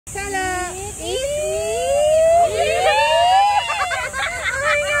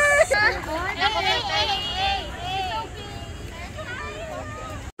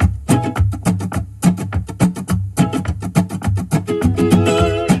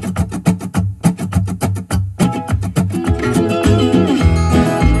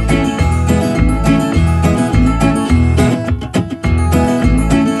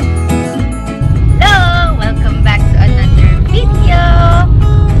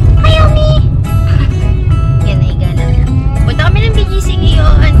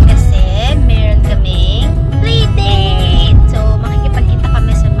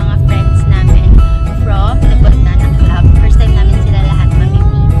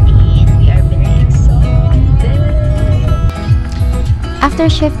After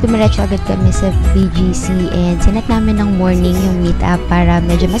shift, dumiretso agad kami sa BGC and sinet namin ng morning yung meet-up para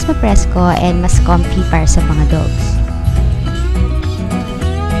medyo mas mapresko and mas comfy para sa mga dogs.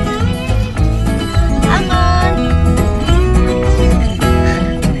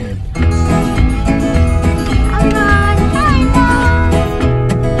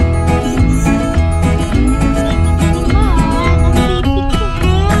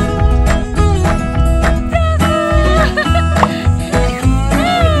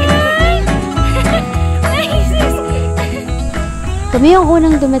 Kami yung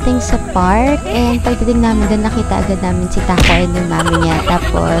unang dumating sa park and pagdating namin doon nakita agad namin si Taco and yung mami niya.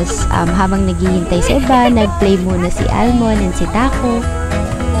 Tapos habang naghihintay sa iba, nag-play muna si Almond and si Taco.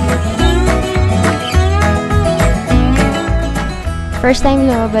 First time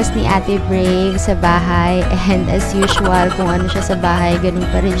lumabas ni Ate Brave sa bahay and as usual kung ano siya sa bahay, ganun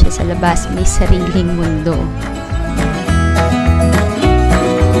pa rin siya sa labas, may sariling mundo.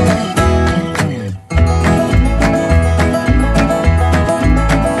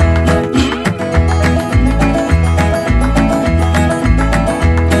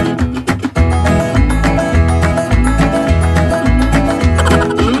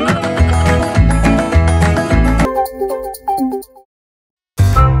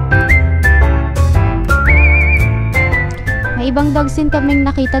 Ibang dogs din kaming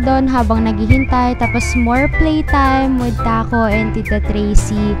nakita doon habang naghihintay. Tapos more playtime with Taco and Tita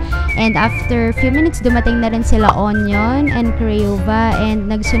Tracy. And after few minutes, dumating na rin sila Onion and Crayova. And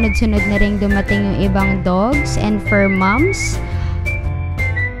nagsunod-sunod na rin dumating yung ibang dogs and fur moms.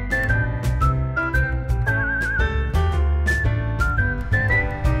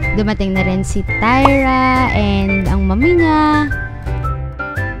 Dumating na rin si Tyra and ang mami niya.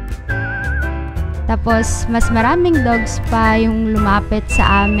 Tapos, mas maraming dogs pa yung lumapit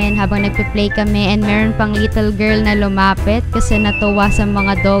sa amin habang nagpe-play kami. And meron pang little girl na lumapit kasi natuwa sa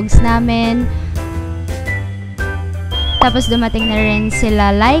mga dogs namin. Tapos, dumating na rin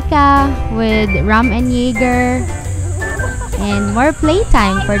sila Laika with Ram and Jaeger. And more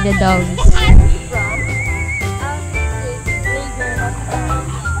playtime for the dogs.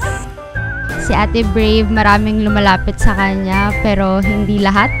 Si Ate Brave, maraming lumalapit sa kanya pero hindi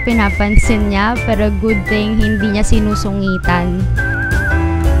lahat pinapansin niya, pero good thing hindi niya sinusungitan.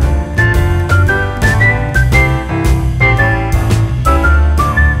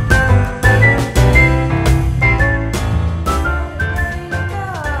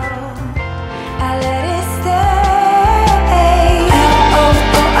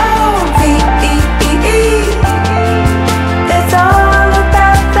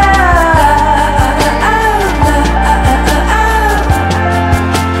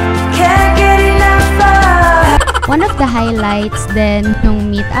 One of the highlights then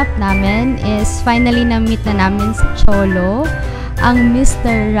nung meet-up namin is finally na-meet na namin si Cholo, ang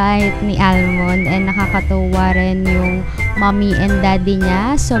Mr. Right ni Almond, and nakakatuwa rin yung mommy and daddy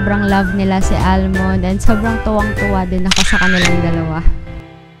niya. Sobrang love nila si Almond and sobrang tuwang-tuwa din ako sa kanilang dalawa.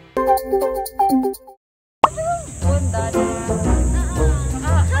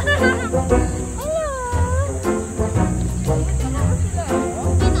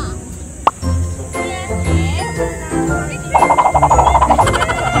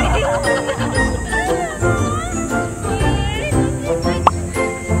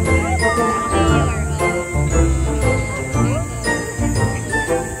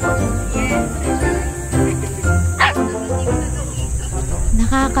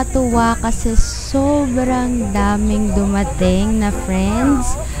 Nakakatuwa kasi sobrang daming dumating na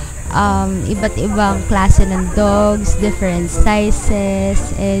friends. Iba't ibang klase ng dogs, different sizes,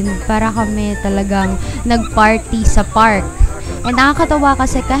 and para kami talagang nag-party sa park. And nakakatawa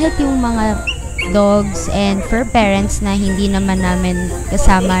kasi kahit yung mga dogs and fur parents na hindi naman namin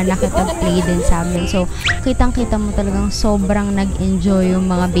kasama nakipag-play din sa amin. So, kitang-kita mo talagang sobrang nag-enjoy yung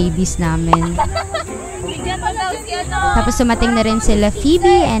mga babies namin. Tapos sumating na rin sila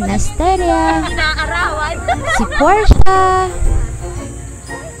Phoebe and Asteria. Si Portia.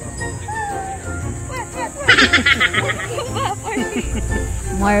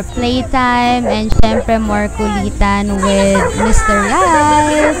 More playtime and syempre more kulitan with Mr.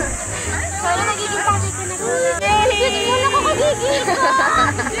 Ralph.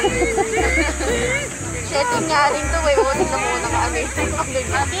 Setting nga rin to, eh. Ulit na muna kami.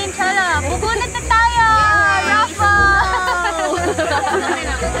 Akin, chala. Bubulat na tayo! Rafa!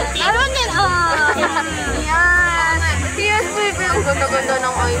 Aron din, Yan! Yes, baby. Ang ganda-ganda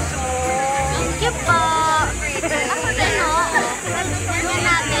ng eyes mo. Thank you po. Ako din, Ganyan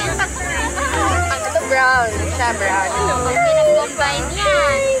natin. Ito brown. Siya brown. Pag pinag-combine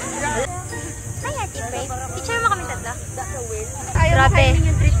yan. Hi, Ate Faith. Picture mo kami tatlo. Grabe.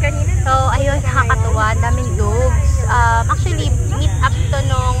 So, ayun, nakakatuwa. Daming dogs. Actually, meet up to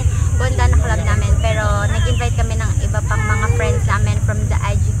nung Bandana Club namin. Pero, nag-invite kami ng iba pang mga friends namin from the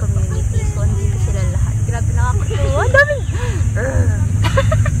IG community. So, nandito sila lahat. Grabe, nakakatuwa. Daming...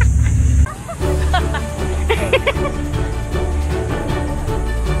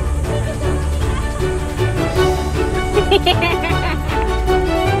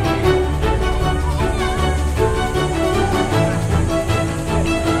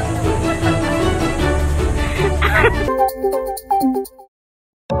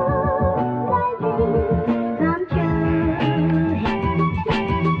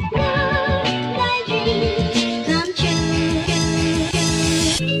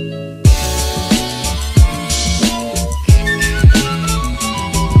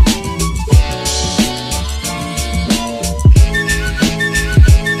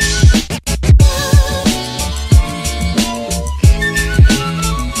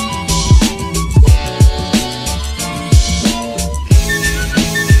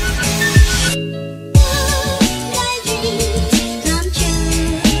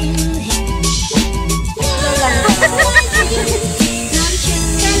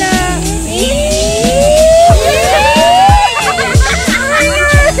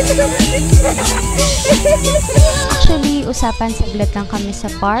 Actually, usapan saglit lang kami sa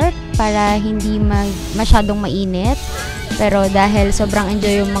park para hindi masyadong mainit. Pero dahil sobrang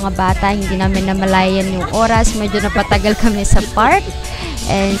enjoy yung mga bata, hindi namin namalayan yung oras. Medyo napatagal kami sa park.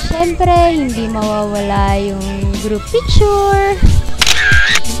 And syempre, hindi mawawala yung group picture.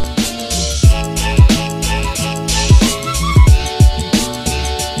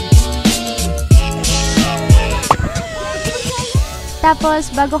 Tapos,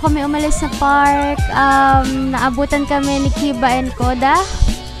 bago kami umalis sa park, naabutan kami ni Kiba and Koda.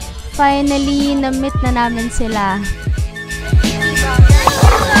 Finally, na-meet na namin sila.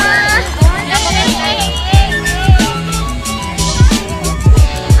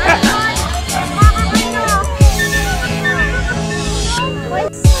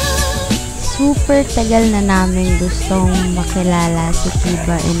 Super tagal na namin gustong makilala si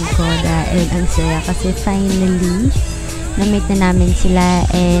Kiba and Koda. And ang saya kasi finally, na-meet na namin sila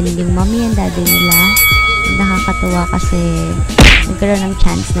and yung mommy and daddy nila. Nakakatuwa kasi nagkaroon ng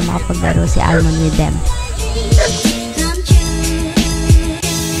chance na makapaglaro si Almond with them.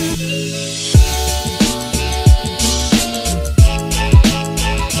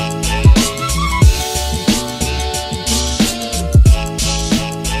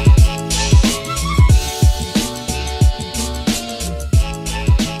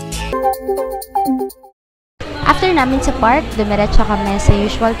 After namin sa park, dumiretso kami sa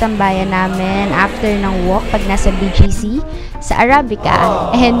usual tambayan namin after ng walk pag nasa BGC sa Arabica.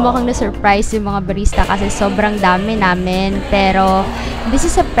 And mukhang na-surprise yung mga barista kasi sobrang dami namin. Pero this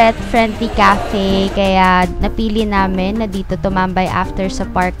is a pet-friendly cafe kaya napili namin na dito tumambay after sa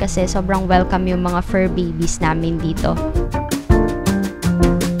park kasi sobrang welcome yung mga fur babies namin dito.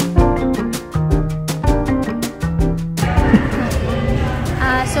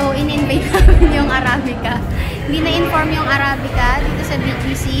 So, in-invite namin yung Arabica. Hindi na-inform yung Arabica dito sa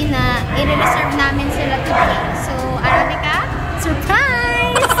BGC na i-reserve namin sila today. So, Arabica,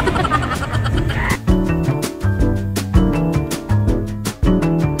 surprise!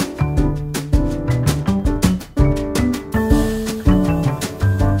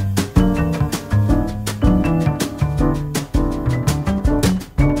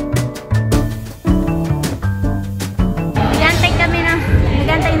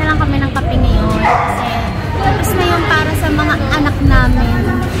 Nagantay na lang kami ng kape ngayon kasi tapos na yung para sa mga anak namin.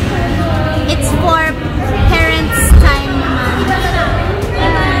 It's for parents time naman.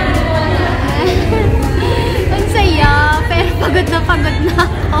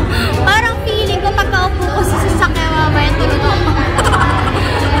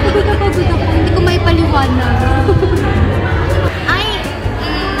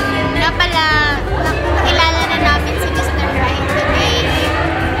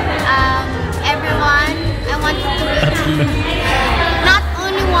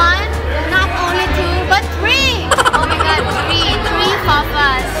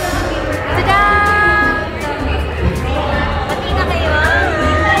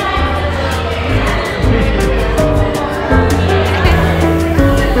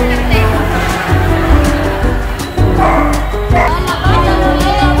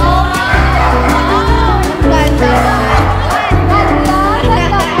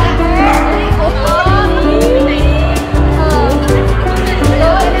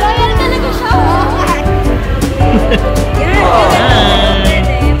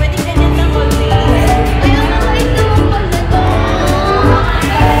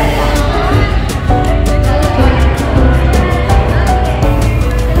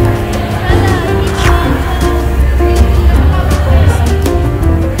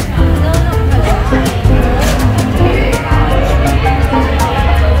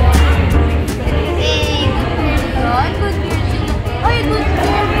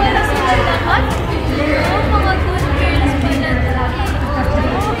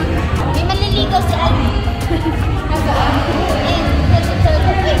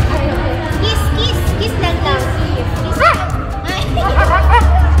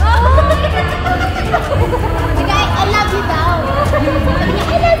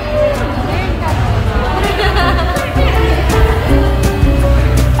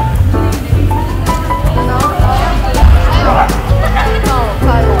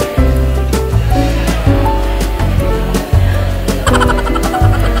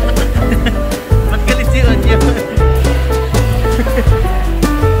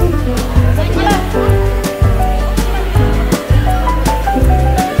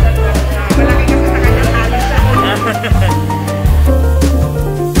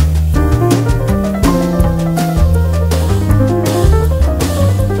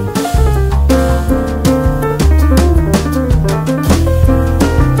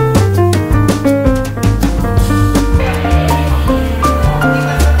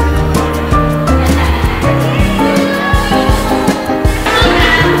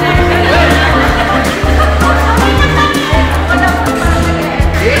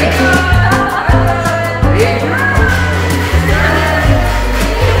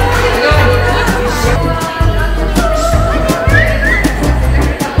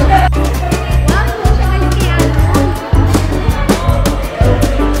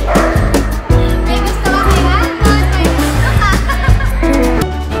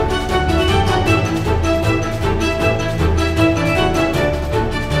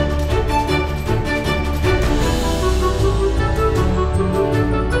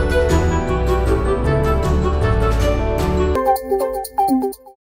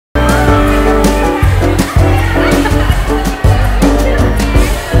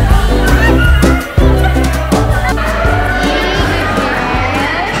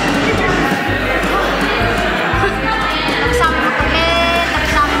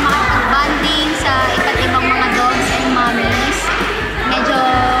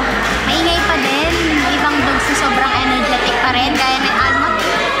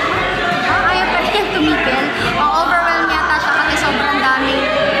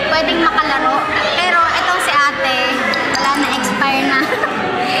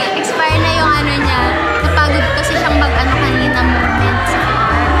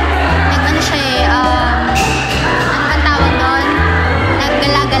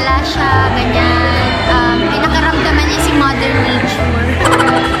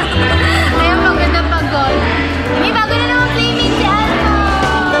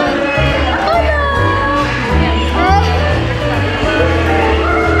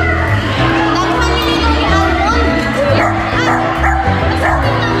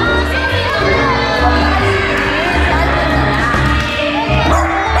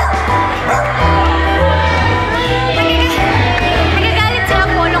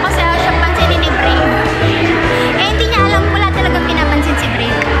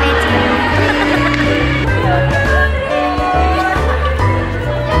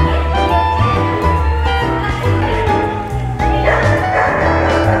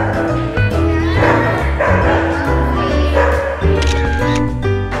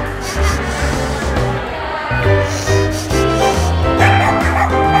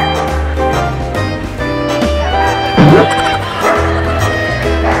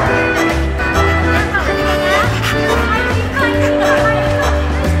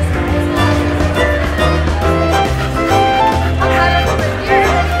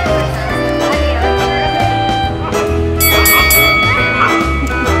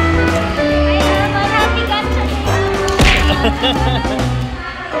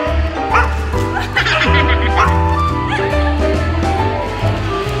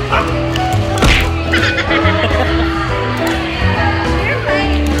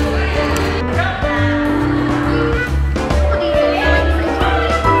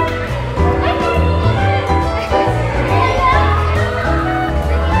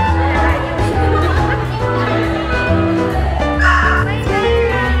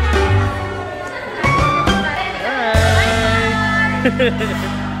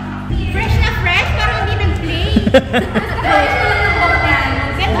 Fresh na fresh, parang hindi nag-play.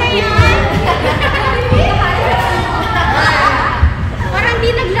 Ganda yan. Parang hindi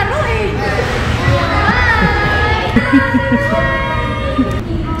naglaro eh.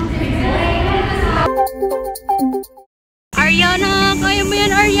 Ariana, kaya mo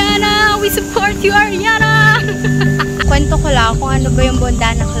yan Ariana. We support you Ariana. Kwento ko lang kung ano ba yung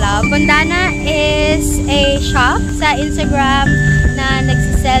Bandana Club. Bandana is a shop sa Instagram na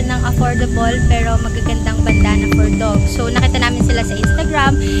nagsisell ng affordable pero magagandang bandana for dogs. So nakita namin sila sa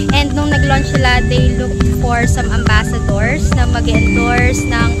Instagram and nung nag-launch sila, they looked for some ambassadors na mag-endorse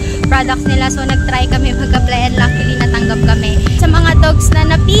ng products nila. So nag-try kami mag-apply and luckily natanggap kami. Sa mga dogs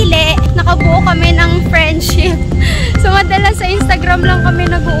na napili, nakabuo kami ng friendship. So madalas sa Instagram lang kami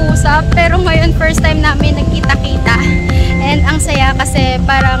nag-uusap pero ngayon first time namin nagkita-kita. And ang saya kasi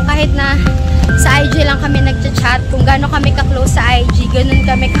parang kahit na sa IG lang kami nagchat-chat, kung gaano kami ka-close sa IG, ganun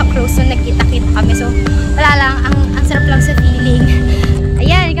kami ka-close nung nagkita-kita kami. So wala lang, ang sarap lang sa feeling.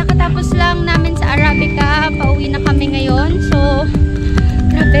 Ayan, kakatapos lang namin sa Arabica, pauwi na kami ngayon. So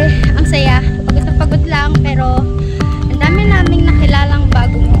grabe, ang saya. Pagod na pagod lang pero ang dami naming nakilalang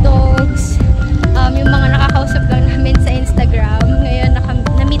bagong dogs. Yung mga nakakausap lang namin sa Instagram, ngayon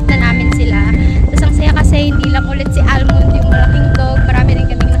na-meet na namin sila. Tapos ang saya kasi hindi lang ulit si Almond yung malaking dog, marami rin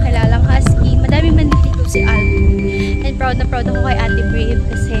kaming nakilalang Husky. Madami man dito si Almond. And proud na proud ako kay Ate Brave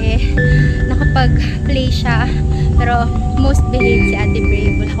kasi nakapag-play siya. Pero most behaved si Ate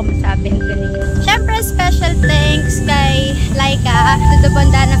Brave, wala akong masabi, ang galing. Siyempre special thanks kay Laika, to the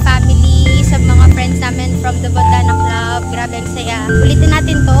Bandana family, sa mga friends namin from the Bandana Club. Grabe ang saya. Ulitin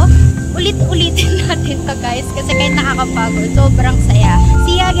natin to. Ulit-ulitin natin to guys kasi kahit nakakapagod, sobrang saya.